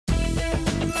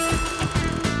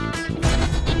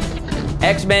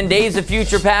X-Men Days of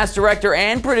Future Past director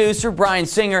and producer Bryan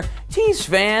Singer teased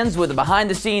fans with a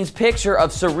behind-the-scenes picture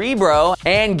of Cerebro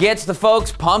and gets the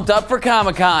folks pumped up for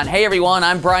Comic-Con. Hey everyone,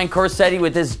 I'm Brian Corsetti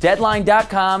with this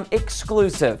Deadline.com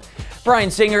exclusive. Bryan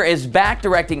Singer is back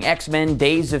directing X-Men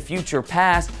Days of Future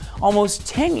Past almost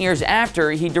 10 years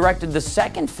after he directed the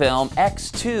second film,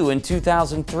 X2, in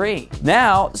 2003.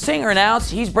 Now, Singer announced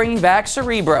he's bringing back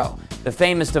Cerebro, the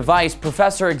famous device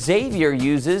Professor Xavier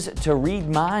uses to read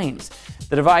minds.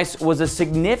 The device was a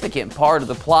significant part of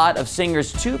the plot of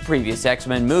Singer's two previous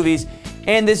X-Men movies,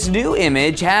 and this new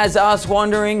image has us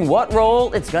wondering what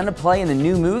role it's going to play in the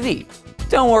new movie.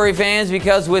 Don't worry fans,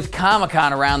 because with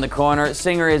Comic-Con around the corner,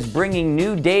 Singer is bringing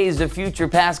new Days of Future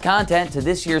Past content to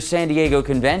this year's San Diego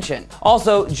convention.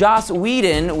 Also, Joss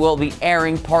Whedon will be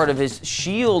airing part of his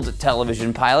S.H.I.E.L.D.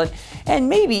 television pilot, and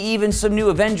maybe even some new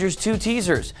Avengers 2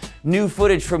 teasers. New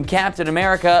footage from Captain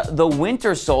America, The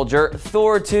Winter Soldier,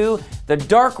 Thor 2, The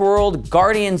Dark World,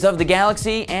 Guardians of the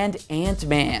Galaxy, and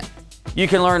Ant-Man. You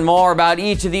can learn more about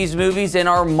each of these movies in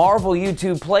our Marvel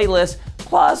YouTube playlist.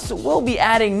 Plus, we'll be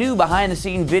adding new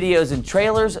behind-the-scenes videos and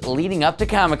trailers leading up to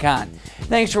Comic-Con.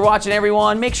 Thanks for watching,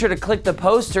 everyone. Make sure to click the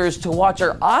posters to watch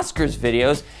our Oscars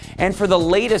videos. And for the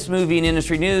latest movie and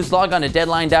industry news, log on to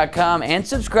Deadline.com and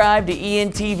subscribe to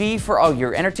ENTV for all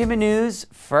your entertainment news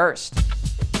first.